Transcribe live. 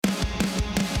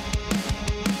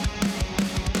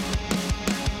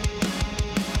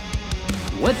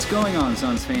What's going on,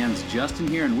 Suns fans? Justin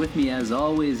here, and with me, as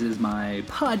always, is my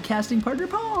podcasting partner,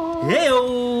 Paul.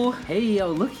 Heyo! Hey,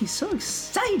 look, he's so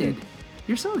excited.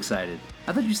 You're so excited.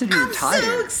 I thought you said you were tired. I'm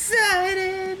so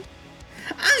excited.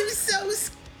 I'm so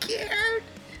scared.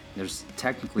 There's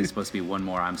technically supposed to be one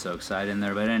more I'm so excited in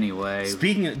there, but anyway.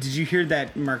 Speaking of, did you hear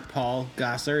that Mark Paul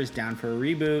Gosselaar is down for a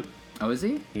reboot? Oh, is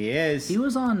he? He is. He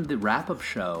was on the wrap-up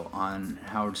show on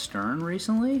Howard Stern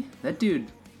recently. That dude,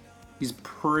 he's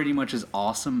pretty much as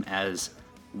awesome as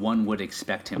one would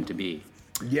expect him to be.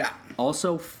 Yeah.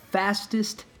 Also,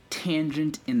 fastest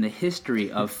tangent in the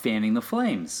history of Fanning the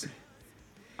Flames.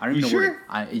 I don't even know sure?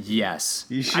 yes.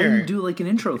 You sure? I didn't do like an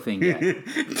intro thing yet.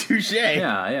 Touche.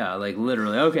 Yeah, like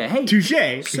literally. Okay, hey. Touche.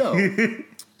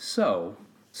 So,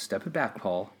 step it back,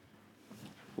 Paul.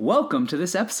 Welcome to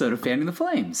this episode of Fanning the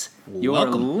Flames, your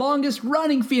longest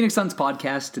running Phoenix Suns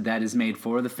podcast that is made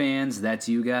for the fans. That's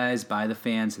you guys, by the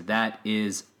fans. That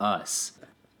is us.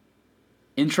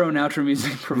 Intro and outro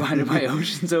music provided by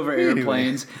Oceans Over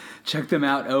Airplanes. Check them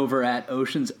out over at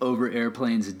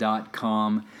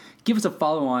oceansoverairplanes.com. Give us a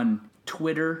follow on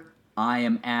Twitter. I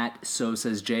am at So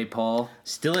Says J Paul.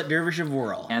 Still at Dervish of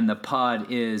Whirl. And the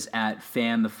pod is at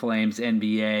Fan the Flames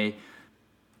NBA,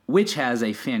 which has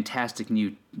a fantastic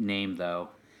new name, though.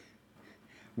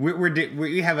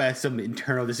 We have some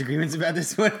internal disagreements about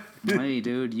this one. Hey,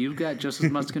 dude, you've got just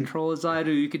as much control as I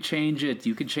do. You could change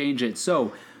it.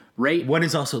 So, rate. One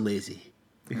is also lazy.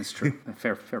 That's true.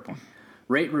 Fair point.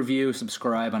 Rate, review,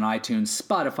 subscribe on iTunes,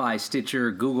 Spotify,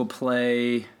 Stitcher, Google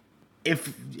Play.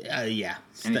 Yeah.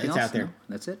 Anything else? Out there. No?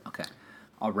 That's it? Okay.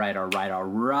 All right.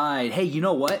 Hey, you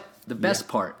know what? The best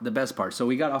part. So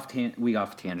we got on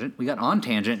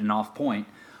tangent and off point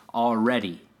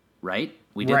already, right?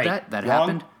 We did that? That wrong?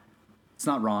 happened? It's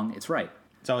not wrong. It's right.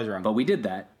 It's always wrong. But we did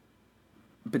that.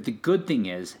 But the good thing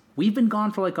is, we've been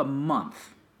gone for like a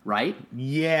month, right?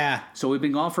 Yeah. So we've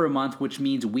been gone for a month, which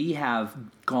means we have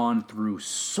gone through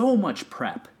so much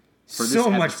prep for this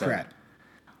episode. much prep.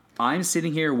 I'm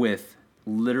sitting here with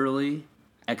literally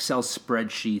Excel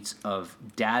spreadsheets of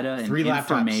data and 3 laptops.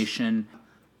 information.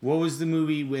 What was the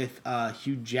movie with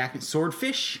Hugh Jackman?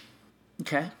 Swordfish?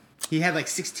 Okay. He had like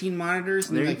 16 monitors.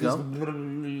 And There you like go.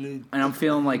 And I'm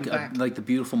feeling like the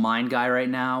beautiful mind guy right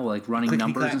now, like running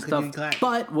numbers and stuff.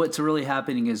 But what's really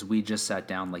happening is we just sat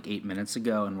down like 8 minutes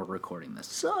ago and we're recording this.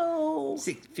 So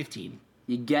 15.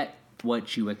 you get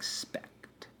what you expect.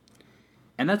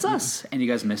 And that's us. And you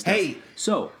guys missed us. Hey.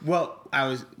 So. Well,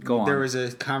 Go on. There was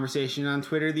a conversation on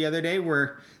Twitter the other day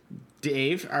where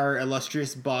Dave, our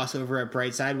illustrious boss over at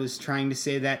Brightside, was trying to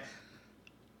say that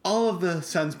all of the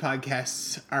Suns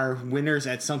podcasts are winners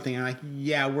at something. I'm like,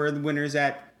 yeah, we're the winners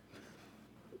at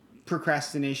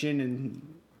procrastination and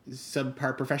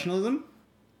subpar professionalism.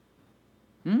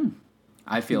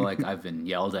 I feel like I've been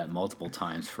yelled at multiple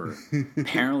times for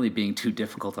apparently being too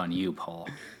difficult on you, Paul.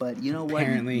 But you know what?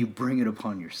 Apparently. You bring it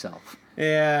upon yourself.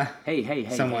 Yeah. Hey.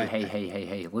 Somewhat.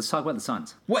 Hey. Let's talk about the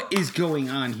Suns. What is going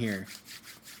on here?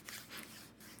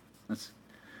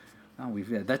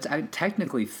 That's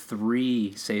technically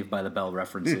 3 Saved by the Bell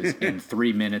references in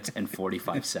 3 minutes and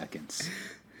 45 seconds.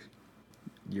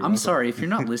 I'm sorry, if you're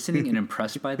not listening and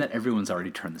impressed by that, everyone's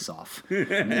already turned this off.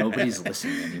 Nobody's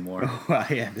listening anymore. Well,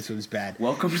 yeah, this one's bad.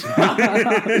 Welcome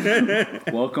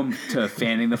to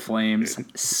Fanning the Flames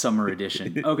Summer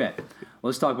Edition. Okay,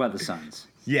 let's talk about the Suns.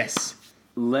 Yes.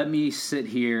 Let me sit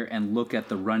here and look at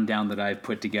the rundown that I've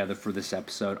put together for this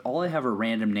episode. All I have are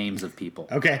random names of people.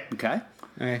 Okay. Okay?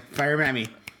 All right, fire 'em at me.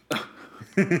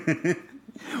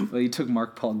 Well, you took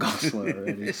Mark Paul Gosselaar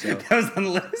already, so... That was on the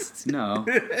list. No.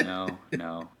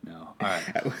 All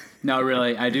right. No,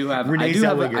 really, I do have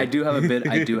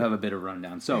a bit of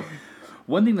rundown. So,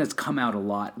 one thing that's come out a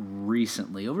lot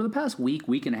recently, over the past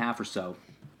week and a half or so,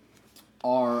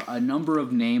 are a number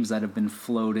of names that have been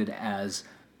floated as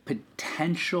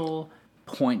potential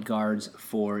point guards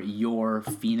for your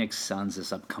Phoenix Suns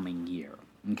this upcoming year.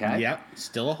 Okay? Yep,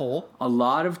 still a hole. A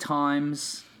lot of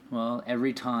times, well,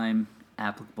 every time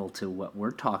applicable to what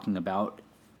we're talking about,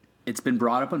 it's been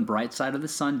brought up on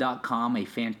brightsideofthesun.com, a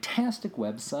fantastic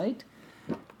website,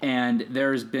 and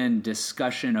there's been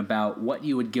discussion about what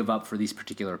you would give up for these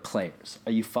particular players.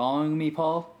 Are you following me,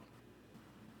 Paul?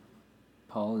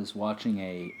 Paul is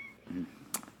watching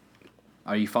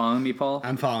Are you following me, Paul?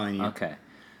 I'm following you. Okay.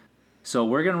 So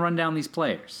we're going to run down these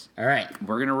players. All right.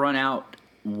 We're going to run out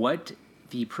what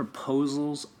the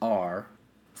proposals are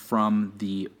from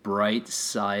the Bright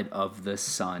Side of the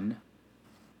Sun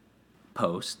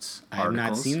posts, I have articles.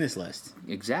 not seen this list.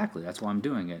 Exactly. That's why I'm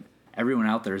doing it. Everyone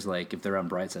out there is like, if they're on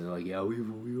Bright Side, they're like, yeah, we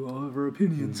all have our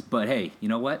opinions. But hey, you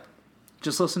know what?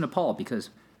 Just listen to Paul, because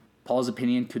Paul's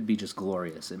opinion could be just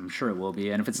glorious. I'm sure it will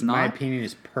be. And if it's My not, opinion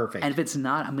is perfect. and if it's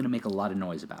not, I'm going to make a lot of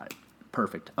noise about it.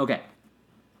 Perfect. Okay.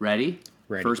 Ready?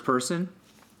 Ready. First person.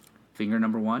 Finger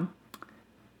number 1.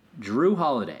 Drew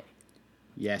Holiday.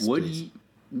 Yes, Would please.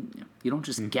 you don't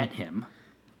just get him.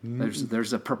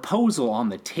 There's a proposal on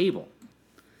the table.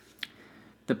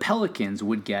 The Pelicans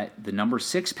would get the number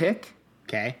 6 pick,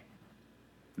 Okay.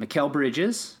 Mikal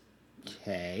Bridges,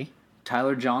 Okay.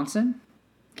 Tyler Johnson,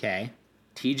 Okay.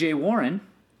 TJ Warren,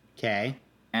 Okay.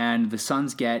 and the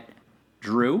Suns get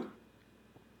Drew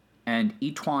and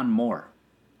Etwan Moore.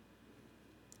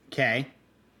 Okay.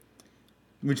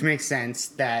 Which makes sense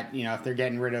that, if they're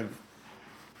getting rid of...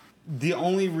 The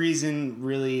only reason,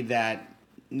 really, that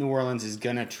New Orleans is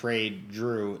going to trade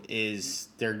Drew is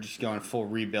they're just going full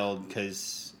rebuild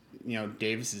because,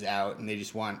 Davis is out and they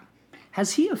just want...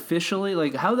 Has he officially,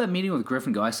 how did that meeting with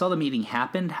Griffin go? I saw the meeting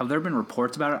happened. Have there been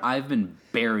reports about it? I've been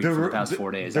buried for the past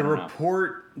 4 days. The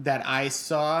report that I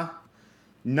saw,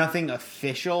 nothing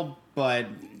official, but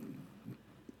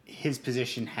his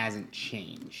position hasn't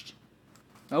changed.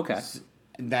 Okay.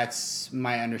 That's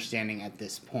my understanding at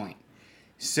this point.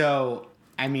 So,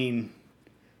 New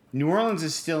Orleans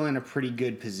is still in a pretty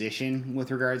good position with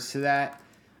regards to that.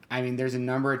 There's a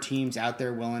number of teams out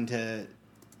there willing to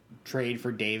trade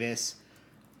for Davis.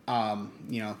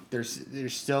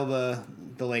 There's still the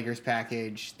Lakers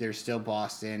package. There's still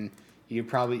Boston. You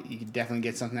could definitely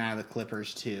get something out of the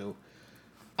Clippers too.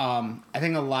 I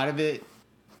think a lot of it,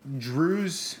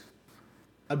 Drew's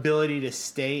ability to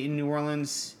stay in New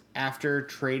Orleans after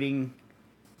trading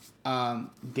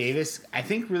Davis, I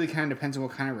think really kind of depends on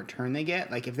what kind of return they get.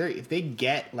 If they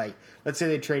get let's say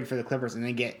they trade for the Clippers and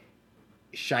they get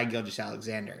Shai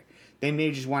Gilgeous-Alexander, they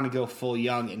may just want to go full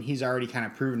young, and he's already kind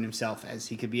of proven himself as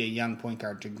he could be a young point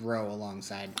guard to grow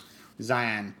alongside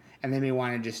Zion, and they may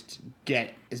want to just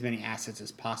get as many assets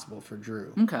as possible for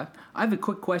Drew. Okay. I have a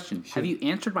quick question. Have you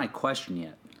answered my question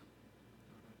yet?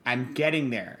 I'm getting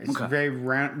there. It's Okay. very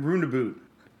roundabout.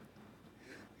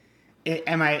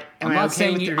 I'm not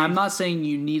saying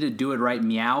you need to do it right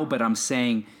meow, but I'm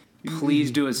saying please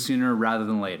do it sooner rather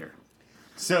than later.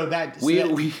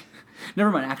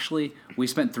 Never mind. Actually, we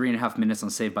spent 3.5 minutes on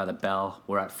Saved by the Bell.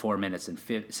 We're at 7 minutes and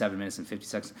 50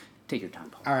 seconds. Take your time,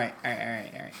 Paul. All right.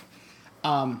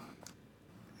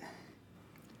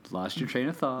 Lost your train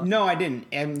of thought. No, I didn't.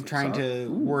 I'm trying to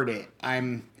Ooh. word it.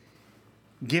 I'm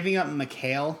giving up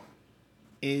Mikal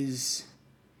is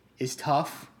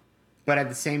tough, but at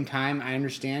the same time, I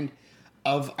understand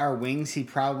of our wings, he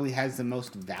probably has the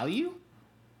most value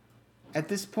at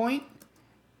this point.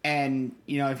 And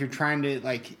if you're trying to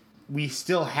we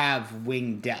still have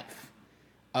wing depth.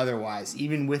 Otherwise,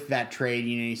 even with that trade,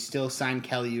 you still sign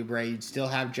Kelly Oubre, you'd still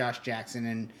have Josh Jackson,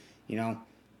 and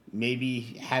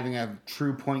maybe having a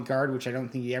true point guard, which I don't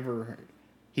think he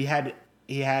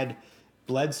had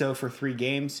Bledsoe for 3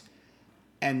 games,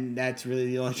 and that's really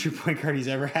the only true point guard he's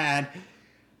ever had.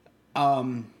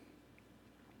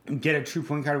 Get a true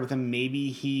point guard with him, maybe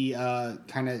he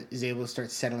kind of is able to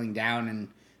start settling down and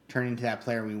turn into that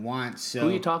player we want. So who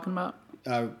are you talking about?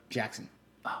 Jackson.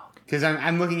 Oh, okay. Because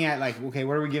I'm looking at okay,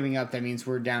 what are we giving up? That means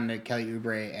we're down to Kelly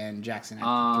Oubre and Jackson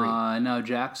at 3. No,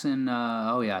 Jackson.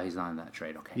 He's not in that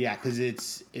trade. Okay. Yeah, because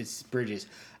it's Bridges.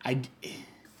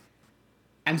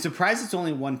 I'm surprised it's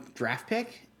only 1 draft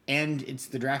pick, and it's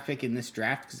the draft pick in this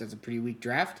draft because that's a pretty weak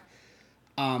draft.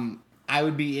 I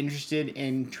would be interested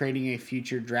in trading a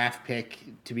future draft pick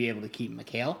to be able to keep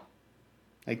Mikal.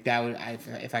 That would,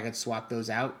 if I could swap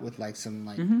those out with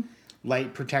some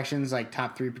light protections, like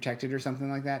top 3 protected or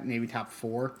something like that, maybe top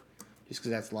 4, just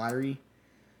because that's lottery.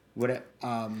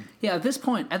 Yeah, at this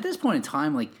point in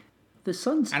time, the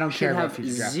Suns I don't should care about have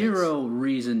future draft zero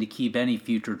reason to keep any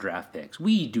future draft picks.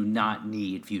 We do not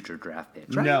need future draft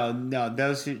picks, right? No,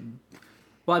 those.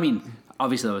 Well,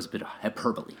 obviously that was a bit of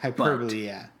hyperbole.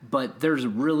 Yeah. But there's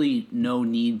really no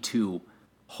need to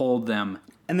hold them.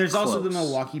 And there's close. also the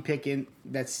Milwaukee pick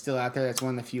that's still out there. That's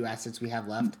one of the few assets we have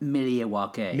left.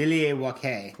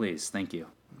 Milwaukee. Please, thank you.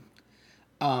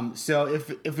 So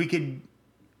if we could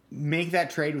make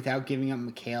that trade without giving up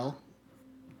Mikal,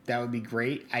 that would be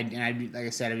great. I'd be, like I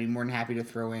said, I'd be more than happy to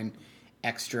throw in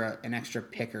an extra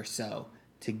pick or so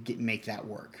to make that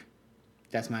work.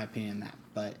 That's my opinion on that.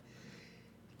 But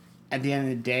at the end of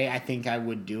the day, I think I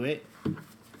would do it.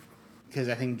 Because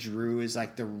I think Drew is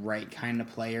the right kind of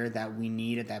player that we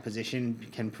need at that position.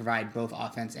 Can provide both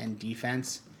offense and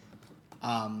defense,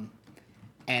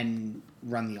 and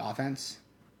run the offense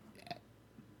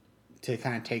to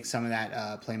kind of take some of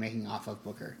that playmaking off of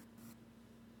Booker.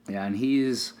 Yeah, and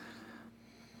he's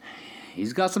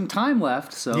he's got some time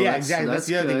left. So yeah, exactly. That's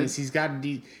the other good. thing is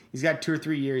he's got 2 or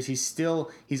 3 years.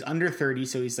 He's under 30,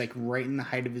 so he's like right in the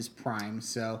height of his prime.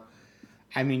 So,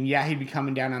 I mean, yeah, he'd be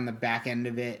coming down on the back end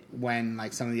of it when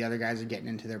like some of the other guys are getting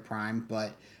into their prime.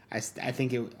 But I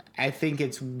think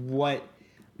it's what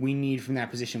we need from that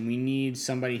position. We need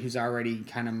somebody who's already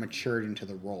kind of matured into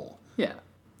the role. Yeah.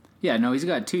 Yeah, no, he's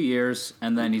got 2 years,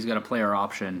 and then he's got a player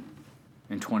option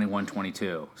in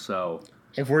 21-22. So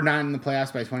If we're not in the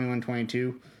playoffs by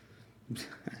 21-22,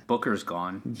 Booker's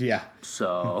gone. yeah.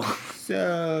 So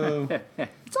So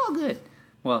it's all good.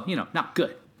 Well, not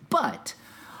good. But,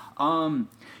 I'll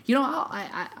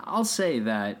say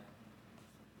that,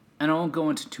 and I won't go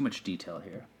into too much detail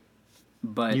here,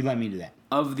 but you let me do that.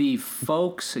 of the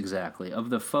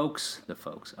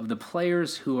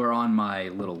players who are on my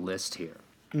little list here,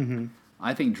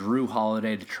 I think Drew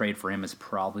Holiday to trade for him is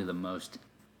probably the most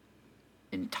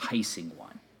enticing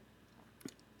one.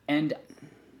 And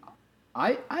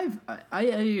I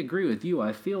agree with you.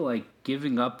 I feel like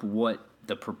giving up what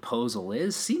the proposal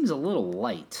is seems a little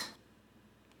light.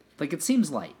 Like, it seems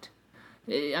light.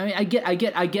 I mean, I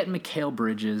get Mikal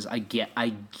Bridges. I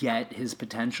get his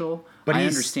potential. But I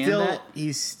understand that.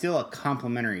 He's still a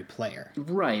complimentary player.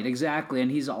 Right, exactly.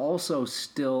 And he's also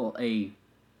still a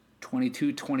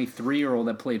 22, 23-year-old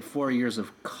that played 4 years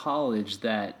of college.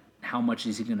 That how much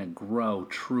is he going to grow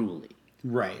truly?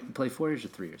 Right. Play 4 years or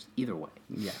 3 years. Either way.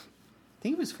 Yeah. I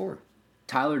think it was 4.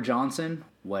 Tyler Johnson,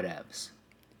 whatevs.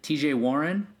 TJ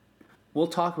Warren, we'll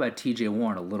talk about TJ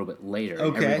Warren a little bit later.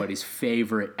 Okay. Everybody's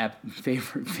favorite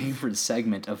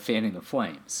segment of Fanning the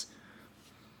Flames.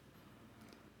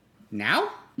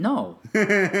 Now? No.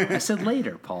 I said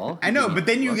later, Paul. I know, but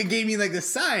then you gave me like the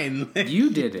sign.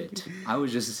 You did it. I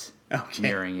was just Okay.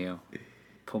 mirroring you.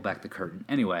 Pull back the curtain.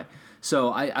 Anyway, so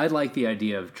I like the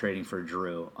idea of trading for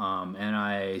Drew. And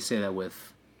I say that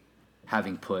with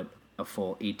having put a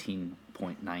full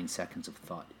 18.9 seconds of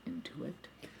thought into it.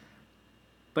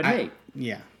 But hey,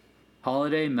 Yeah.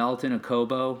 Holiday, Melton,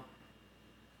 Akobo,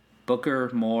 Booker,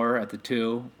 Moore at the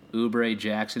 2, Oubre,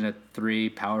 Jackson at 3,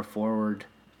 power forward,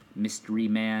 mystery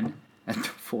man at the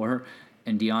 4,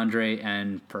 and DeAndre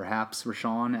and perhaps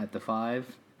Rashawn at the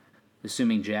 5.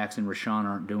 Assuming Jackson and Rashawn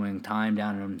aren't doing time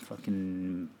down in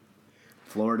fucking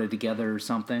Florida together or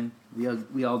something.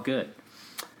 We all good.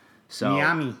 So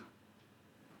Miami.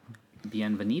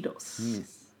 Bienvenidos.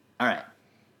 Yes. All right.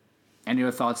 Any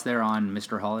other thoughts there on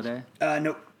Mr. Holiday?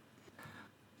 Nope.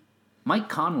 Mike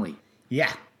Conley.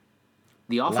 Yeah.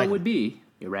 The offer Like would be,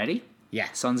 you ready? Yeah.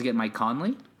 Suns get Mike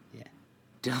Conley. Yeah.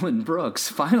 Dylan Brooks,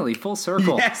 finally, full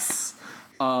circle. Yes.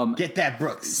 Get that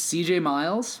Brooks. CJ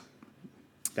Miles.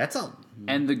 That's all.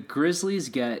 And the Grizzlies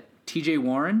get TJ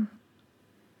Warren,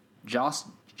 Josh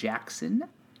Jackson,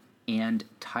 and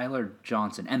Tyler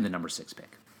Johnson, and the number 6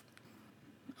 pick.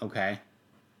 Okay.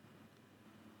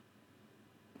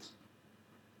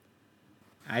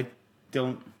 I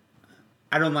don't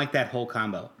like that whole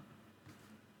combo.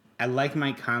 I like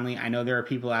Mike Conley. I know there are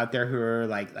people out there who are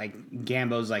like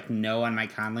Gambo's like no on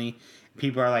Mike Conley.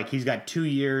 People are like he's got 2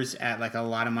 years at like a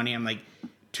lot of money. I'm like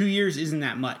 2 years isn't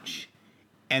that much.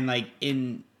 And like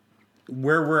in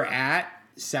where we're at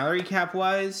salary cap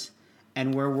wise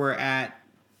and where we're at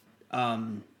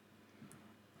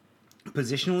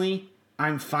positionally,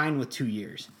 I'm fine with 2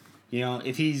 years. You know,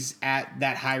 if he's at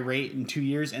that high rate in 2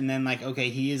 years and then like, okay,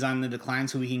 he is on the decline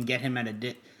so we can get him at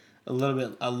a little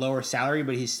bit a lower salary,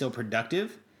 but he's still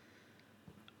productive.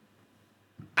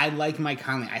 I like Mike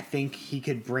Conley. I think he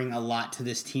could bring a lot to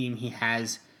this team. He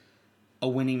has a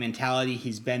winning mentality.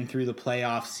 He's been through the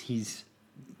playoffs. He's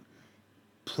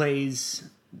plays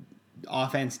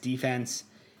offense, defense.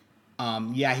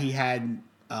 Yeah, he had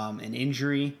an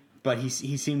injury, but he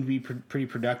seemed to be pretty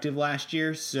productive last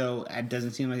year, so it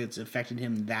doesn't seem like it's affected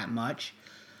him that much.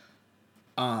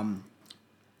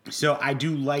 So I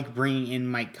do like bringing in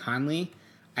Mike Conley.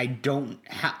 I don't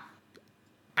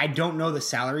know the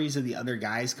salaries of the other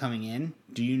guys coming in.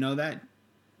 Do you know that?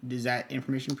 Is that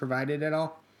information provided at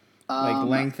all? Like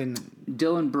length and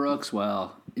Dylan Brooks.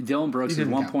 Well, Dylan Brooks is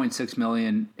 $1.6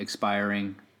 million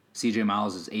expiring. CJ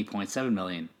Miles is $8.7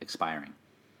 million expiring.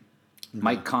 No.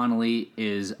 Mike Conley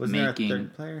is making. There a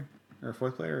third player or a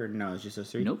fourth player? Or no, it's just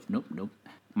those 3. Nope.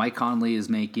 Mike Conley is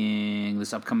making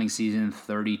this upcoming season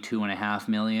 $32.5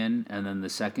 million, and then the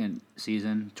second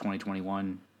season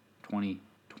 2021,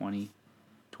 2020,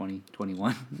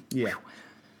 2021. Yeah,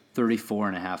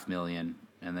 $34.5 million,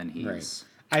 and then he's. Right.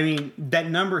 I mean, that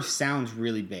number sounds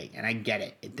really big, and I get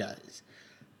it. It does.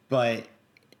 But,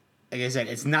 like I said,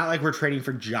 it's not like we're trading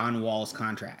for John Wall's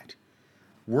contract.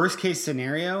 Worst case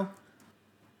scenario,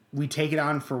 we take it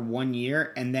on for 1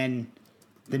 year, and then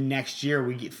the next year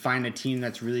we find a team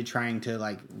that's really trying to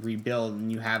like rebuild,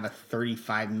 and you have a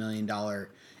 $35 million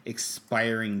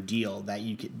expiring deal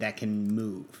that can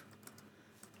move.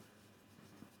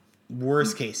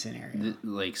 Worst case scenario.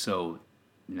 So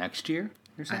next year,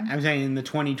 you're saying? I'm saying in the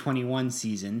 2021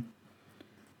 season,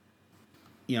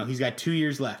 he's got 2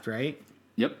 years left, right?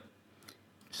 Yep.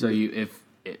 So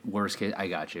worst case, I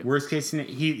got you. Worst case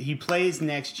scenario, he plays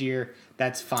next year.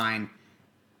 That's fine,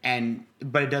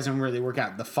 but it doesn't really work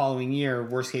out. The following year,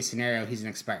 worst case scenario, he's an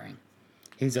expiring.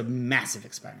 He's a massive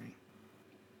expiring.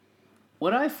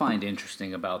 What I find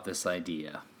interesting about this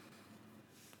idea,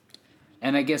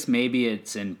 and I guess maybe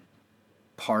it's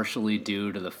partially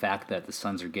due to the fact that the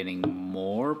Suns are getting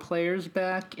more players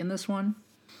back in this one.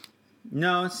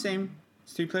 No, it's the same.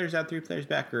 It's 3 players out, 3 players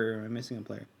back, or am I missing a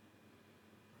player?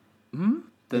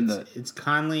 It's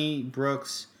Conley,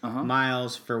 Brooks,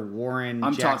 Miles for Warren.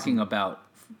 I'm Jackson. talking about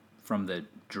from the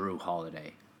Drew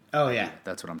Holiday. Oh yeah,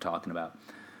 that's what I'm talking about.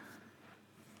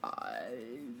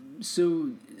 So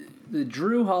the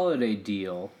Drew Holiday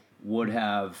deal would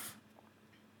have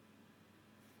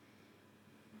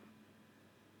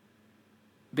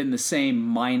been the same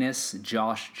minus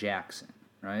Josh Jackson,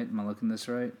 right? Am I looking this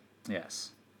right?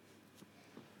 Yes.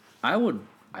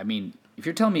 If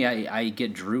you're telling me I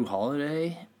get Drew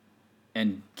Holiday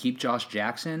and keep Josh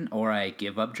Jackson, or I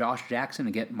give up Josh Jackson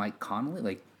and get Mike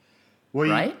Conley,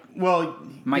 right?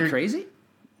 Am I crazy?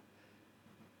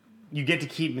 You get to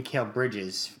keep Mikal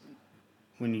Bridges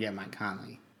when you get Mike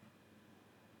Conley.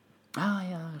 Oh,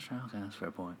 yeah, that's right. Okay, that's a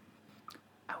fair point.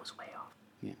 I was way off.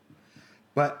 Yeah.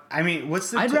 But,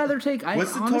 what's the... I'd rather take...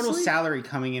 What's the total salary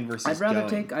coming in versus I'd rather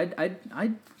going? take...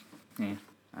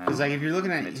 Because, if you're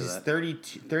looking at it, he's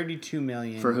 $32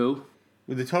 million. For who?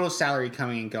 With the total salary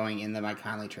coming and going in the Mike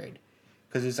Conley trade.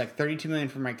 Because it's like $32 million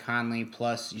for Mike Conley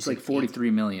plus... It's like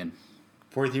 $43 million.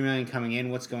 $43 million coming in.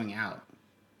 What's going out?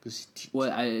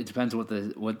 It depends what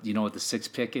the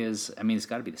 6th pick is. It's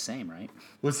got to be the same, right?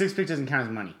 Well, 6th pick doesn't count as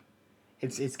money.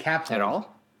 It's cap hold. At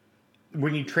all?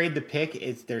 When you trade the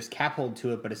pick, there's cap hold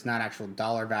to it, but it's not actual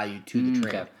dollar value to the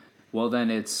trade. Okay. Well, then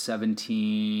it's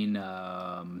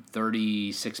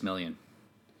 $36 million.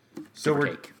 So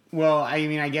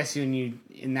I guess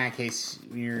in that case,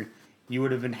 you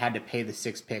would have had to pay the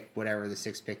 6th pick, whatever the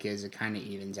 6th pick is. It kind of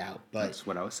evens out. But that's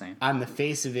what I was saying. On the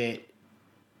face of it,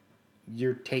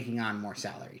 you're taking on more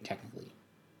salary, technically.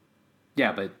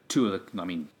 Yeah, but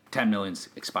 10 million's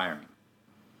expiring.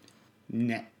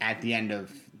 At the end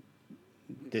of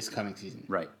this coming season.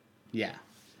 Right. Yeah.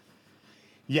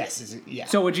 Yes. Yeah.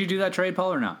 So would you do that trade,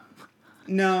 Paul, or not?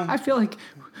 No. I feel like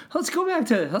let's go back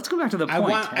to the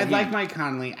point. I'd like Mike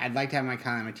Conley. I'd like to have Mike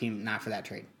Conley on my team, not for that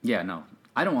trade. Yeah, no.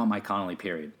 I don't want Mike Conley,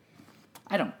 period.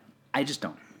 I just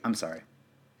don't. I'm sorry.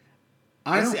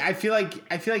 Honestly, I feel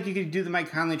like you could do the Mike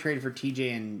Conley trade for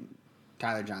TJ and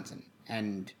Tyler Johnson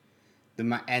and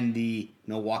the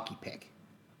Milwaukee pick.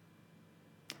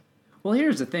 Well,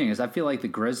 here's the thing: is I feel like the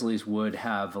Grizzlies would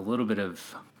have a little bit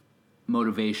of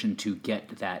motivation to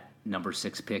get that number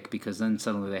 6 pick, because then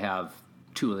suddenly they have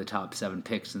 2 of the top 7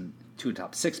 picks and 2 of the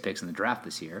top 6 picks in the draft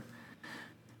this year.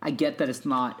 I get that it's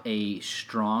not a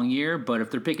strong year, but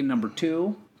if they're picking number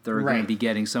 2. They're going to be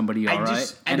getting somebody all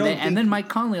right. And then Mike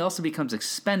Conley also becomes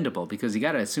expendable, because you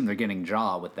got to assume they're getting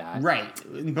Ja with that. Right.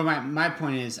 But my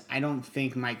point is, I don't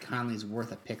think Mike Conley's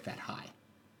worth a pick that high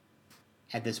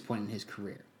at this point in his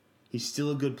career. He's still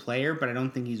a good player, but I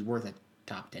don't think he's worth a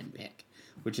top 10 pick,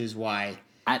 which is why...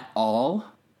 At all?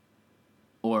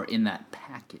 Or in that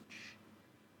package?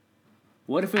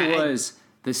 What if it was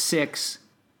the 6,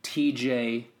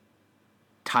 TJ,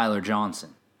 Tyler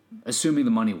Johnson? Assuming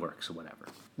the money works or whatever.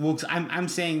 Well, I'm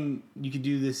saying you could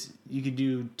do this. You could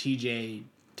do TJ,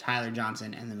 Tyler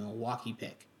Johnson, and the Milwaukee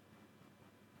pick.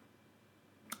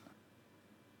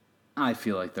 I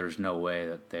feel like there's no way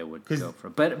that they would go for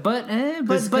it. But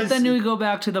then we go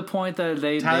back to the point that Tyler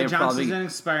they're Johnson's probably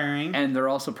expiring, and they're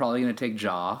also probably going to take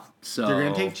Ja. So they're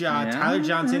going to take Ja. Yeah. Tyler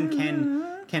Johnson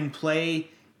can play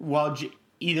while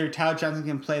either Tyler Johnson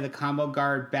can play the combo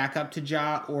guard back up to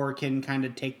Ja, or can kind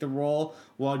of take the role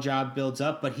while Ja builds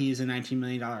up. But he is a $19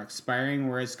 million expiring,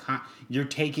 whereas you're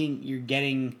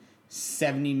getting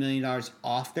 $70 million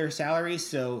off their salary,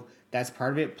 so that's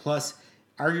part of it. Plus,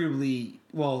 arguably,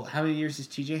 well, how many years does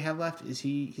TJ have left?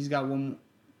 He's got one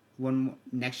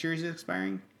next year? Is it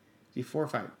expiring? Is he 4 or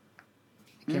 5? I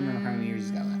can't remember how many years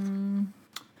he's got left.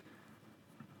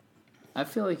 I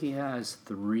feel like he has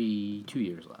 2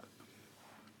 years left.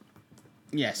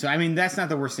 Yeah, so that's not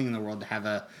the worst thing in the world to have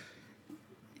a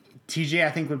TJ.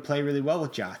 I think would play really well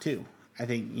with Ja too. I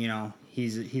think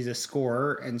he's a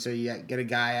scorer, and so you get a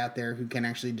guy out there who can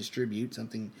actually distribute,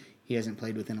 something he he hasn't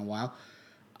played with in a while.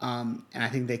 And I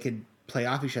think they could play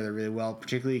off each other really well,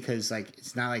 particularly because like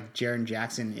it's not like Jaren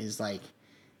Jackson is like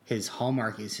his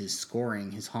hallmark is his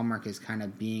scoring. His hallmark is kind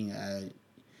of being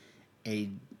a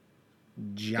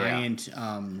giant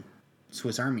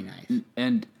Swiss Army knife.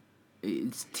 And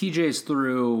TJ's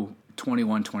through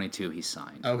 21-22 he's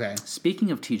signed. Okay.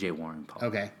 Speaking of TJ Warren, Paul.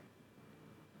 Okay.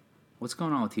 What's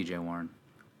going on with TJ Warren?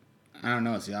 I don't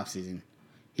know. It's the offseason.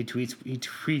 He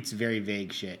tweets very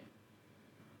vague shit.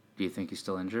 Do you think he's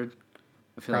still injured?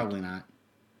 I feel Probably not.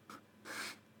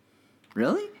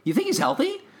 Really? You think he's healthy?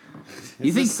 You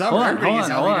It's think? the Hold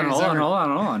summer.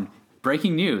 on.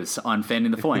 Breaking news on Fanning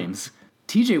the Flames.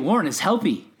 TJ Warren is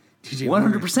healthy. TJ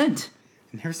 100%.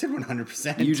 I never said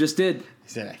 100%. You just did. I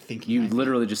said I think You he might.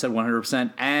 literally just said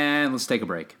 100%. And let's take a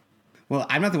break. Well,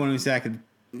 I'm not the one who said I could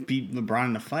beat LeBron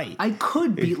in a fight. I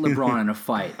could beat LeBron in a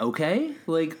fight, okay?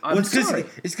 Like, I'm sorry.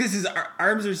 It's because his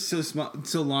arms are so small,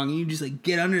 so long, and you just like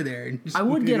get under there. And just, I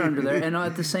would get under there, and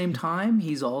at the same time,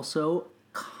 he's also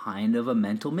kind of a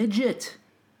mental midget.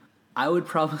 I would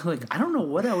probably, I don't know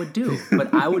what I would do,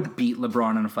 but I would beat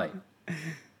LeBron in a fight.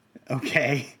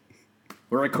 Okay.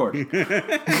 We're recording.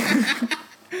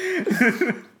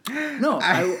 No,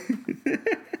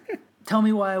 tell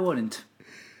me why I wouldn't.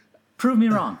 Prove me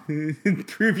wrong.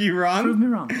 Prove you wrong? Prove me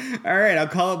wrong. All right, I'll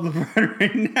call up LeBron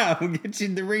right now. We'll get you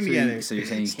in the ring together. So you're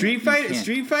saying you Street can't- you fight? can't.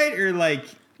 Street fight or like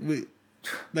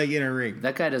in a ring?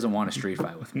 That guy doesn't want a street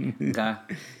fight with me. Okay?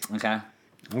 Okay?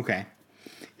 Okay.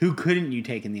 Who couldn't you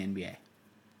take in the NBA?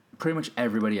 Pretty much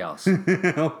everybody else.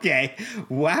 Okay.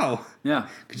 Wow. Yeah.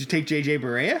 Could you take JJ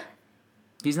Barea?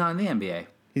 He's not in the NBA.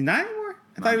 He's not anymore?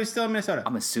 I thought he was still in Minnesota.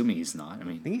 I'm assuming he's not. I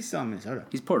mean, I think he's still in Minnesota.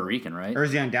 he's Puerto Rican, right? Or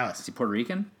is he on Dallas? Is he Puerto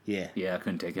Rican? Yeah. Yeah, I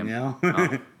couldn't take him. No?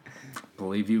 Oh.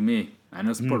 Believe you me. I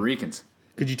know some Puerto Ricans.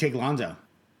 Could you take Lonzo?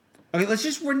 Okay, let's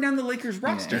just run down the Lakers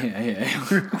roster Yeah.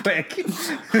 real quick.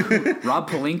 Rob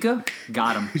Pelinka?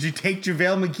 Got him. Could you take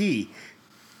JaVale McGee?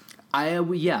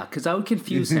 Yeah, because I would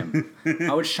confuse him.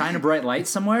 I would shine a bright light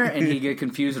somewhere, and he'd get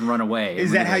confused and run away.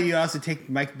 Is that how you also take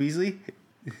Mike Beasley?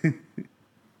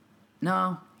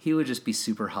 No, he would just be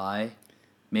super high.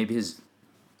 Maybe his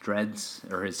dreads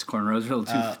or his cornrows are a little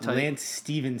too tight. Lance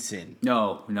Stevenson.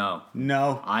 No.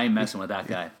 No. I ain't messing with that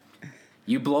guy.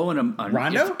 You blow in a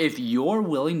Rondo? If you're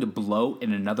willing to blow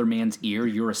in another man's ear,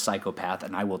 you're a psychopath,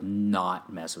 and I will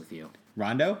not mess with you.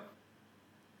 Rondo?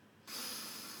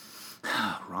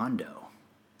 Rondo.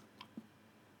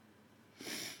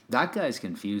 That guy's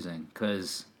confusing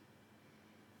because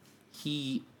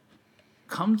he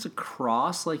comes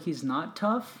across like he's not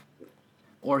tough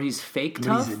or he's fake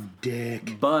tough. He's a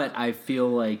dick. But I feel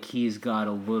like he's got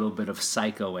a little bit of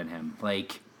psycho in him.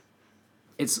 Like,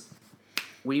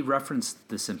 we referenced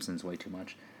The Simpsons way too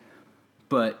much.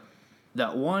 But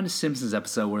that one Simpsons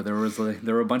episode where there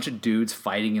were a bunch of dudes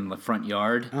fighting in the front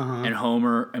yard,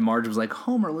 and Marge was like,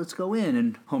 "Homer, let's go in."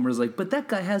 And Homer's like, "But that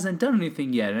guy hasn't done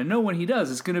anything yet, and I know when he does,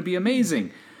 it's going to be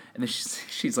amazing." And then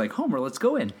she's like, "Homer, let's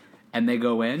go in." And they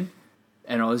go in,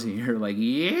 and all of a sudden you hear like,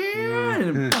 "Yeah,"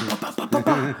 and, bah, bah, bah, bah,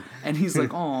 bah. And he's like,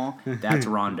 "Oh, that's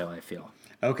Rondo." I feel,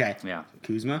 Okay. yeah,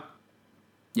 Kuzma?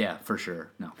 yeah, for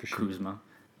sure. No, sure. Kuzma.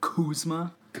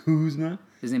 Kuzma?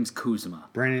 His name's Kuzma.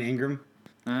 Brandon Ingram?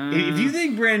 If you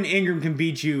think Brandon Ingram can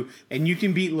beat you and you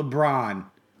can beat LeBron,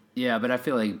 Yeah, but I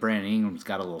feel like Brandon Ingram's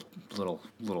got a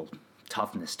little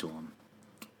toughness to him.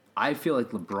 I feel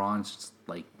like LeBron's just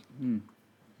like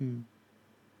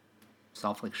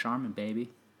soft like Charmin, baby.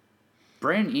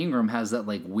 Brandon Ingram has that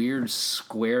like weird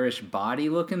squarish body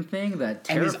looking thing that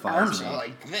and his terrifies arms me. are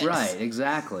like this. Right,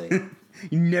 exactly.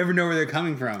 You never know where they're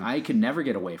coming from. I could never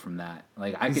get away from that.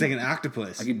 Like He's like an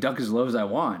octopus. I could duck as low as I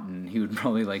want, and he would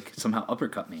probably like somehow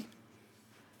uppercut me.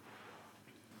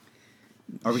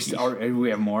 Are we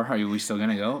have more? Are we still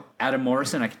gonna go? Adam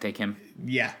Morrison, I could take him.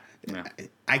 Yeah. Yeah.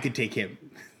 I could take him.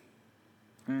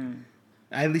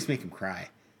 I at least make him cry.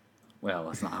 Well,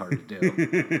 that's not hard to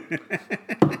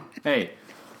do. Hey,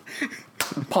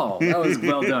 Paul, that was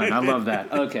well done. I love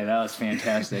that. Okay, that was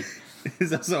fantastic.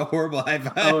 It's also a horrible high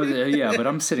five. Oh yeah, but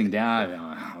I'm sitting down.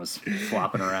 I was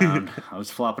flopping around. I was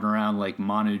flopping around like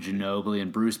Manu Ginobili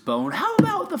and Bruce Bowen. How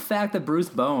about the fact that Bruce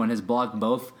Bowen has blocked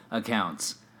both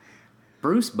accounts?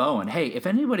 Bruce Bowen. Hey, if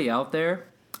anybody out there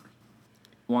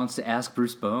wants to ask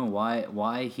Bruce Bowen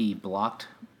why he blocked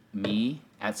me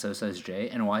at So Says Jay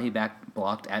and why he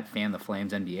blocked at Fan the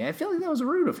Flames NBA, I feel like that was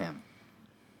rude of him.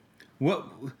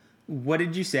 What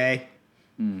did you say?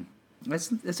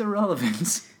 It's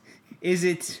irrelevant. Is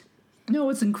it? No,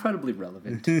 it's incredibly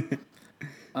relevant.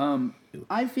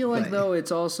 I feel like, though,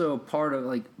 it's also part of,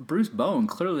 like, Bruce Bowen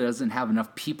clearly doesn't have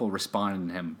enough people responding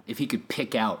to him if he could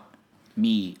pick out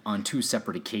me on 2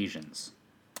 separate occasions.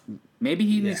 Maybe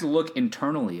he needs to look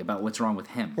internally about what's wrong with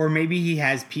him. Or maybe he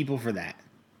has people for that.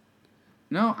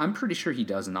 No, I'm pretty sure he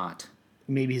does not.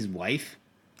 Maybe his wife.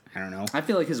 I don't know. I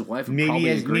feel like his wife would probably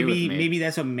agree with me. Maybe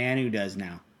that's what Manu does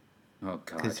now. Oh,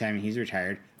 God. Because, I mean, he's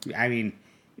retired. I mean,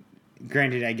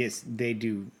 granted, I guess they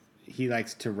do... He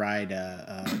likes to ride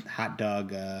hot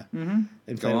dog...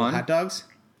 inflatable hot dogs.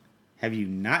 Have you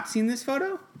not seen this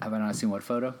photo? Have I not seen what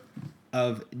photo?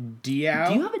 Of Diao.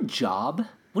 Do you have a job?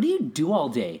 What do you do all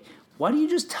day? Why do you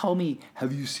just tell me,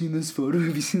 have you seen this photo?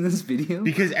 Have you seen this video?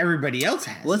 Because everybody else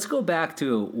has. Let's go back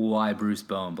to why Bruce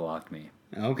Bowen blocked me.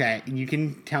 Okay, you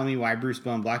can tell me why Bruce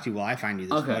Bowen blocked you while I find you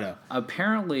this photo.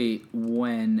 Apparently,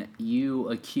 when you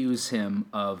accuse him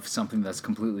of something that's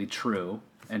completely true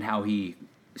and how he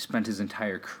spent his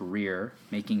entire career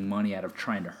making money out of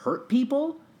trying to hurt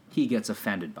people, he gets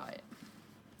offended by it.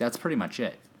 That's pretty much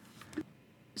it.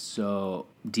 So,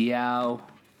 Diao,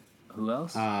 who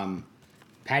else?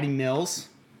 Patty Mills.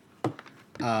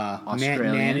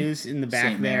 Australian. Manu's in the back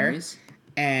St. there. Mary's.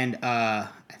 And I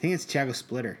think it's Thiago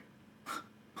Splitter.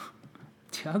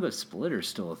 Thiago Splitter's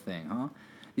still a thing, huh?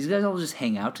 These guys all just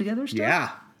hang out together still?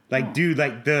 Yeah. Like, dude,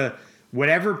 like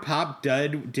whatever Pop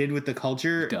Dud did with the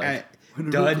culture.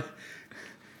 Dud.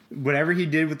 Whatever he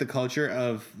did with the culture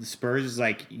of the Spurs is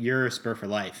like, you're a Spur for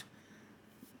life.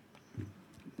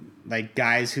 Like,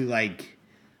 guys who, like,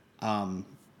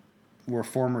 were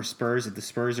former Spurs, if the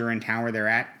Spurs are in town where they're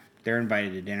at, they're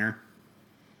invited to dinner.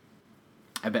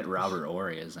 I bet Robert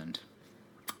Horry isn't.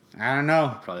 I don't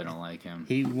know. Probably don't like him.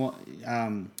 He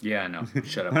Yeah, no.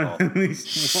 Shut up, Paul. at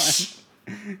least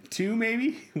one, 2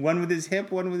 maybe? One with his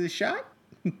hip, one with his shot?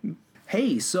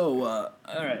 Hey, so, all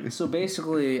right. So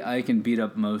basically, I can beat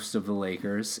up most of the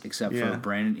Lakers except for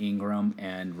Brandon Ingram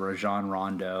and Rajon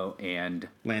Rondo and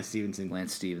Lance Stevenson.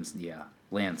 Yeah.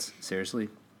 Lance, seriously?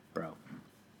 Bro,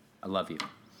 I love you.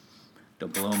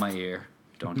 Don't blow my ear.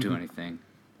 Don't do anything.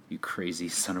 You crazy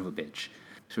son of a bitch.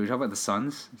 Should we talk about the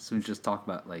Suns? So we just talk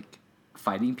about, like,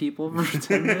 fighting people for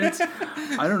 10 minutes?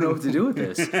 I don't know what to do with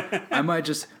this. I might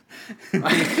just... We're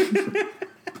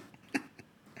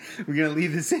going to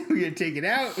leave this in? We're going to take it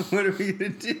out? What are we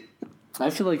going to do? I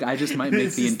feel like I just might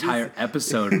make the entire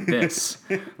episode this.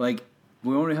 Like,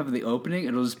 we only have the opening.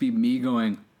 It'll just be me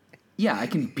going, yeah, I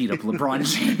can beat up LeBron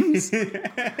James.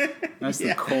 That's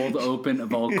the cold open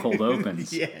of all cold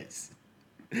opens. Yes.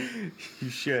 You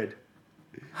should.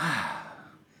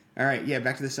 All right, yeah,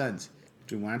 back to the Suns.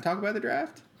 Do we want to talk about the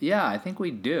draft? Yeah, I think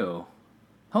we do.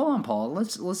 Hold on, Paul.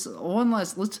 Let's one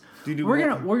last. We're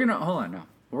gonna hold on now.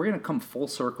 We're gonna come full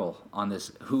circle on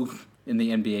this. Who in the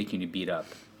NBA can you beat up?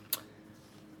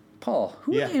 Paul,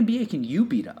 who in the NBA can you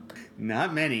beat up?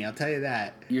 Not many, I'll tell you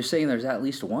that. You're saying there's at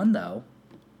least one though.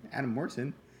 Adam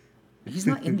Morrison. He's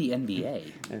not in the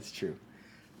NBA. That's true.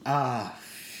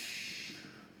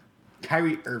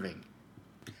 Kyrie Irving.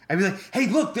 I'd be like, hey,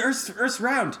 look, the Earth's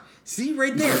round. See,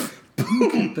 right there.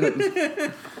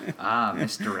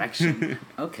 Misdirection.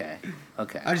 Okay.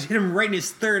 I just hit him right in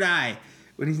his third eye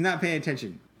when he's not paying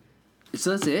attention. So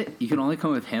that's it? You can only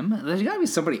come with him? There's got to be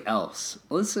somebody else.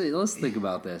 Let's think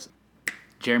about this.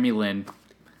 Jeremy Lin.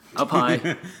 Up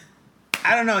high.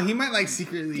 I don't know. He might like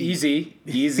secretly. Easy.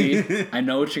 I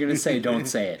know what you're going to say. Don't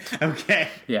say it. Okay.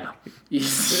 Yeah.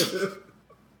 Easy.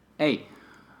 Hey.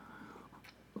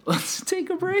 Let's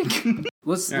take a break.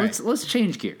 Let's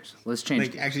change gears. Let's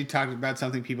change gears. Actually talk about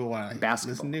something people want to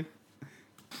listen to.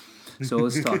 So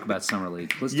let's talk about Summer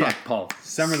League. Let's talk, Paul.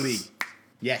 Summer League.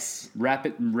 Yes. Wrap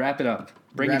it up.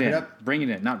 Bring it in. Bring it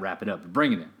in. Not wrap it up, but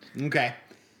bring it in. Okay.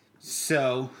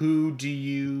 So who would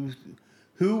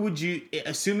you,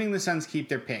 assuming the Suns keep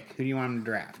their pick, who do you want them to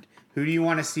draft? Who do you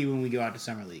want to see when we go out to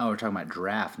Summer League? Oh, we're talking about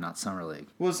draft, not Summer League.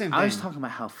 Well, same thing. I was talking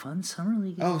about how fun Summer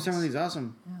League is. Oh, Summer League's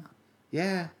awesome.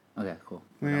 Yeah. Okay, cool.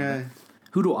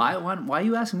 Who do I want? Why are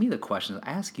you asking me the questions?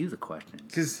 I ask you the questions.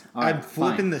 Because I'm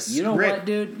flipping the script. You know what,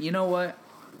 dude? You know what?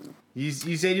 You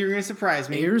said you were going to surprise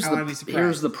me. I want to be surprised.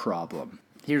 Here's the problem.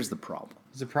 Is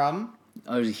there a problem?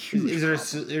 Oh, there's a huge problem.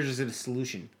 Is there a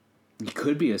solution? It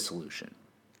could be a solution,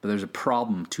 but there's a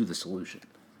problem to the solution.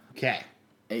 Okay.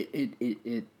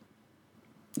 It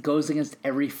goes against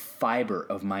every fiber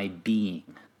of my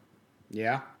being.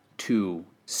 Yeah? To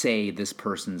say this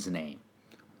person's name.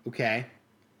 Okay.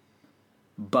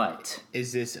 But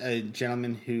is this a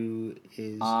gentleman who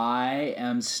is... I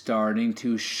am starting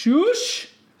to shush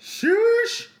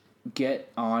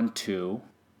get onto,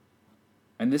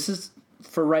 and this is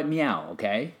for right meow,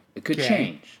 okay? It could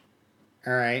change.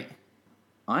 All right.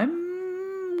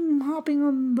 I'm hopping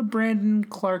on the Brandon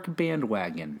Clarke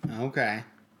bandwagon. Okay.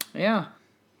 Yeah.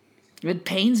 It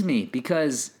pains me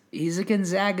because He's a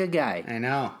Gonzaga guy. I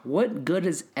know. What good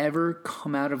has ever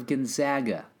come out of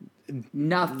Gonzaga?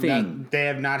 Nothing. They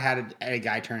have not had a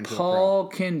guy turn into Paul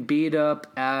can beat up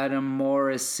Adam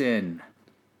Morrison.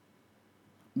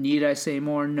 Need I say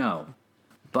more? No.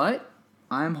 But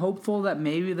I'm hopeful that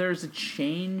maybe there's a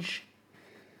change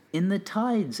in the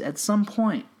tides at some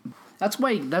point. That's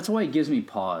why it gives me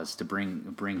pause to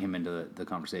bring him into the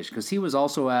conversation, because he was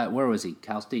also at, where was he?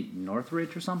 Cal State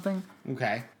Northridge or something?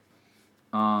 Okay.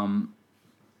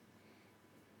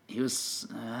 He was,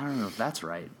 I don't know if that's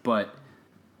right, but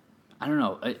I don't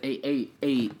know.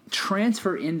 A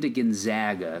transfer into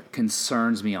Gonzaga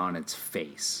concerns me on its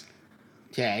face.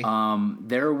 Okay.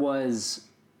 There was,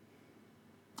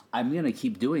 I'm going to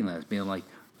keep doing this, being like,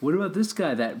 what about this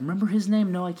guy that, remember his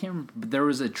name? No, I can't remember. But there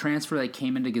was a transfer that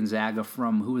came into Gonzaga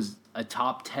who was a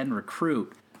top 10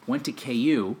 recruit, went to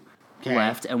KU,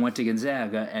 left, and went to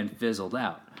Gonzaga and fizzled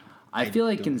out. I feel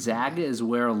like Gonzaga is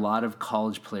where a lot of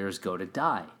college players go to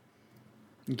die.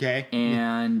 Okay.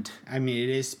 And I mean, it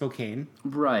is Spokane.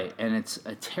 Right, and it's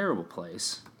a terrible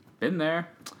place. Been there.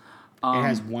 It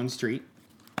has one street.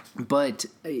 But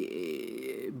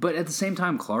at the same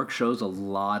time, Clark shows a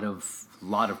lot of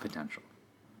potential.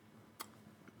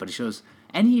 But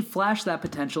he flashed that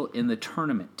potential in the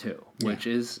tournament too, which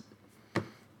is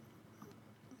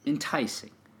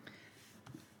enticing.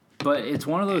 But it's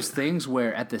one of those things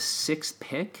where at the 6th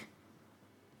pick,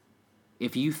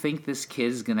 if you think this kid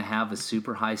is going to have a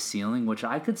super high ceiling, which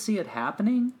I could see it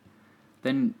happening,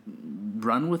 then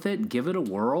run with it, give it a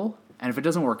whirl, and if it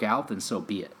doesn't work out, then so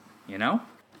be it. You know?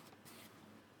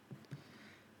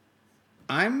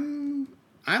 I'm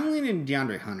leaning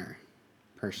DeAndre Hunter,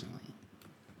 personally.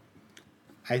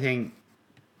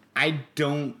 I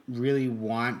don't really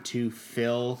want to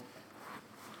fill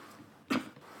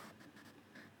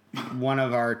one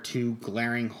of our two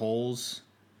glaring holes.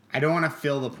 I don't want to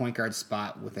fill the point guard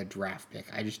spot with a draft pick.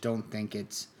 I just don't think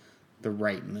it's the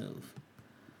right move.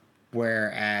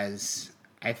 Whereas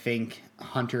I think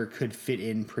Hunter could fit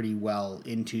in pretty well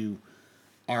into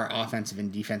our offensive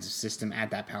and defensive system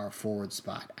at that power forward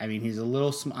spot. I mean, he's a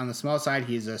little on the small side.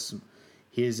 He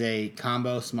is a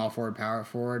combo small forward, power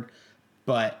forward,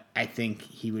 but I think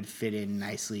he would fit in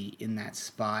nicely in that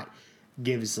spot.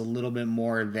 Gives a little bit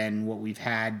more than what we've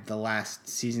had the last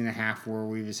season and a half, where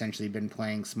we've essentially been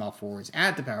playing small forwards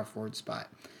at the power forward spot.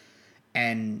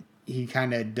 And he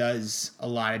kind of does a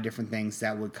lot of different things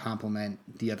that would complement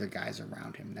the other guys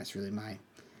around him. That's really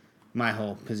my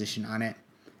whole position on it.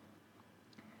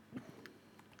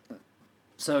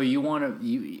 So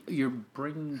you're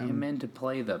bringing him in to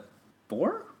play the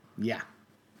 4? Yeah.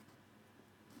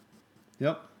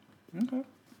 Yep. Okay.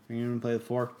 Bring him in to play the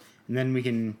 4, and then we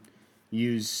can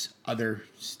use other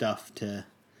stuff to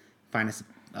find us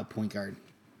a point guard.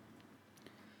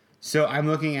 So I'm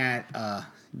looking at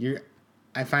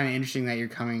I find it interesting that you're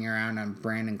coming around on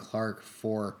Brandon Clark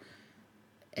for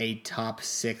a top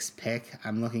 6 pick.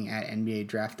 I'm looking at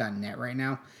NBADraft.net right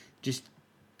now. Just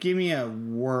give me a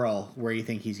whirl where you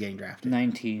think he's getting drafted.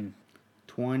 19.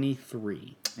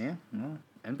 23. Yeah. No.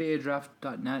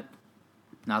 NBADraft.net,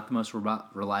 not the most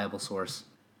reliable source.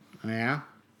 Oh, yeah?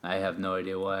 I have no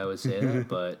idea why I would say that,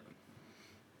 but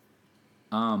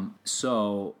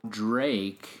so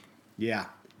Drake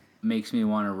makes me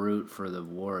want to root for the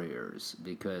Warriors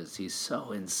because he's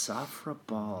so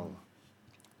insufferable.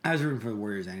 I was rooting for the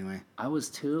Warriors anyway. I was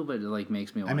too, but it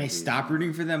makes me want I may stop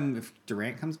rooting for them if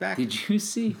Durant comes back. Did you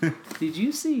see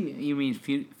you mean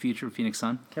future Phoenix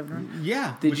Sun, Kevin Durant?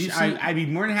 Yeah. Did you see I'd be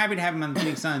more than happy to have him on the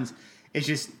Phoenix Suns. It's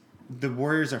just the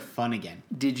Warriors are fun again.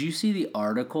 Did you see the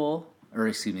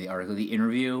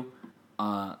interview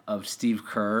of Steve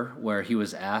Kerr where he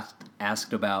was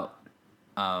asked about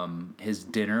his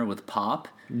dinner with Pop?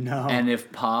 No. And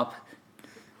if Pop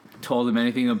told him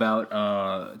anything about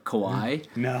Kawhi?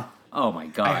 No. Oh my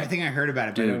god! I think I heard about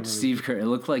it. Dude, Steve Kerr. It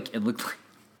looked like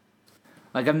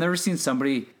I've never seen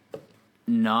somebody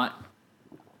not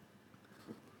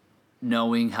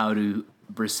knowing how to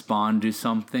respond to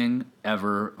something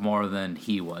ever more than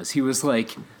he was. He was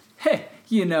like, hey,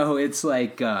 it's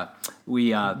like we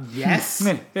yes.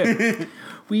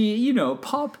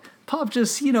 Pop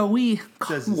just, we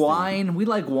wine. We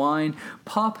like wine.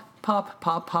 Pop. Pop.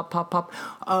 Pop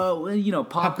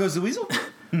goes the weasel.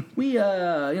 We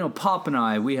Pop and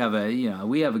I, we have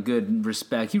a good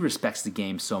respect. He respects the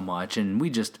game so much, and we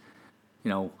just,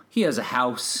 he has a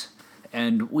house,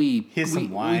 and we get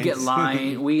wine,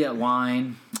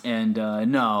 and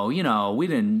we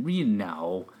didn't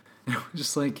know.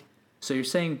 Just like, so you're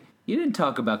saying you didn't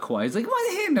talk about Kawhi? He's like, why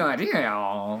the hell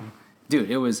not? Dude,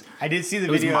 it was. I did see the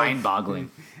video. It was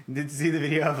mind-boggling. Did see the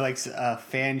video of a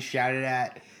fan shouted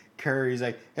at Kerr. He's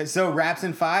like, so Raps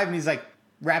in 5, and he's like,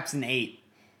 Raps in 8.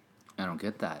 I don't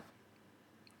get that.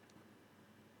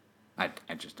 I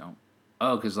just don't.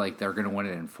 Oh, because like they're gonna win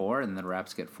it in 4, and then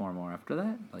Raps get 4 more after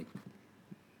that. Like,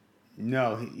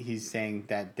 no, he's saying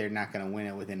that they're not gonna win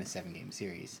it within a 7-game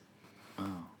series.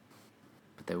 oh,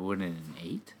 but they win it in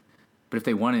 8. But if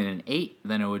they won it in 8,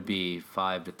 then it would be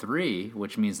 5-3,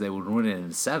 which means they would win it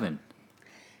in 7.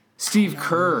 Steve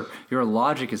Kerr, your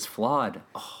logic is flawed.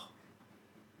 Oh,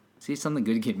 see, something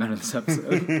good came out of this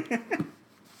episode.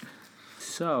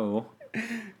 So,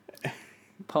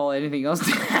 Paul, anything else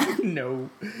to add? No.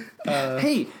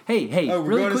 Hey, Oh, we're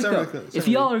really going to quick Summer though. If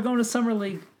y'all are going to Summer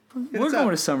League, we're us going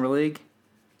up. to Summer League.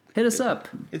 Hit us up.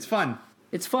 It's fun.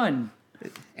 It's fun.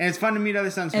 And it's fun to meet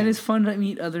other Suns fans. And it's fun to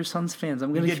meet other Suns fans.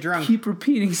 I'm going get to drunk. keep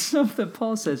repeating stuff that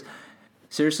Paul says.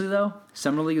 Seriously, though,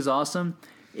 Summer League is awesome.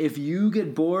 If you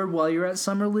get bored while you're at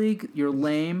Summer League, you're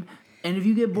lame. And if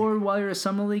you get bored while you're at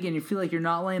Summer League and you feel like you're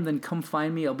not lame, then come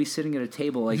find me. I'll be sitting at a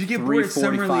table like If you get bored at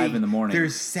Summer 3:45 League, in the morning.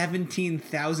 there's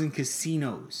 17,000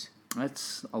 casinos.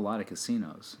 That's a lot of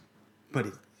casinos. But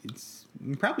it's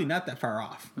probably not that far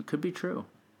off. It could be true.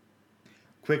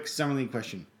 Quick Summer League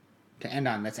question to end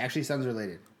on. That's actually Suns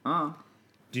related.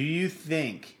 Do you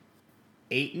think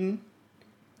Ayton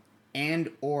and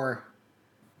or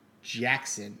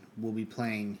Jackson will be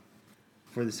playing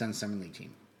for the Suns Summer League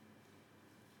team?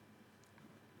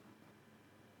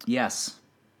 Yes.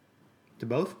 To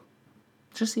both?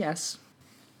 Just yes.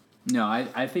 No,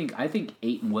 I think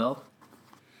Ayton will.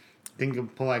 Think he'll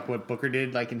pull like what Booker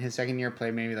did like in his second year,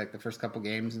 play maybe like the first couple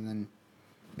games and then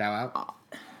bow out?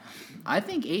 I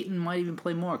think Ayton might even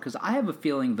play more because I have a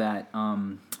feeling that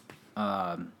Monty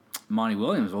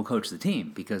Williams will coach the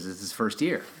team because it's his first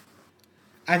year.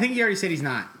 I think he already said he's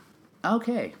not.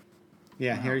 Okay.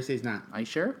 Yeah, he already said he's not. Are you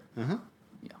sure? Uh-huh.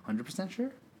 Yeah, 100%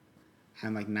 sure?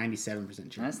 I'm like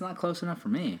 97% sure. That's not close enough for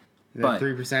me. Is But that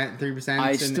 3%? 3%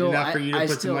 I is still- enough for you to I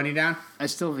put still- some money down? I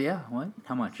still, yeah, what?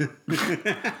 How much?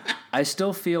 I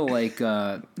still feel like,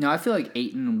 I feel like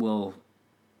Ayton will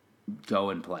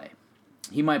go and play.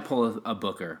 He might pull a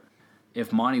Booker.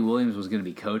 If Monty Williams was going to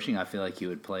be coaching, I feel like he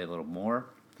would play a little more.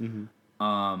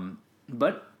 Mm-hmm.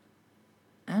 But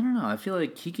I don't know. I feel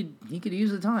like he could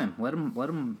use the time. Let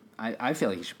him. I feel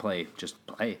like he should play. Just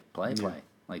play.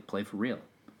 Like play for real.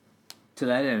 To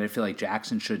that end, I feel like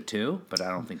Jackson should too, but I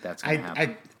don't think that's going to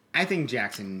happen. I think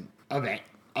Jackson,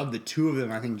 of the two of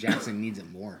them, I think Jackson needs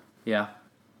it more. Yeah.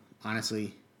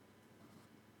 Honestly.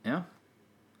 Yeah.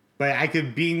 But I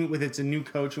could, being with it's a new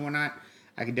coach and whatnot,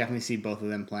 I could definitely see both of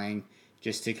them playing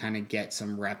just to kind of get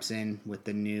some reps in with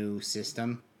the new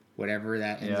system, whatever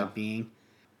that ends up being.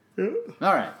 All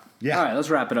right. Yeah. All right, let's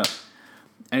wrap it up.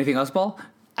 Anything else, Paul?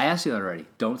 I asked you that already.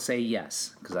 Don't say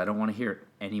yes, because I don't want to hear it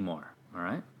anymore. All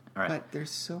right? All right. But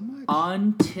there's so much.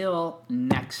 Until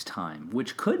next time,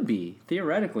 which could be,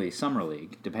 theoretically, Summer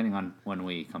League, depending on when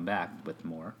we come back with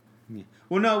more. Yeah.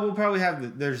 Well, no, we'll probably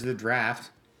have, there's the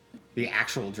draft, the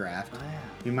actual draft. Oh, yeah.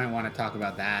 We might want to talk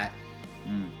about that.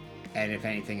 And if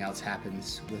anything else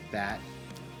happens with that.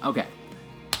 Okay.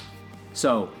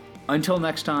 So, until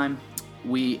next time,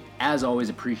 we, as always,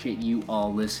 appreciate you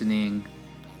all listening.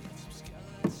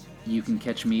 You can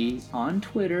catch me on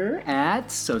Twitter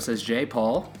at So Says J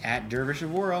Paul. At Dervish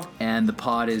of World. And the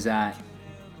pod is at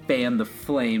Fan the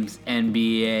Flames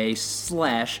NBA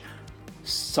 /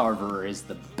 Sarver is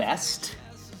the best.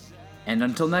 And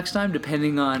until next time,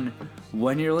 depending on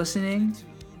when you're listening,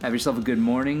 have yourself a good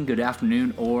morning, good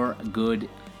afternoon, or good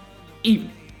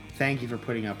evening. Thank you for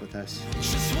putting up with us.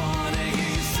 Just one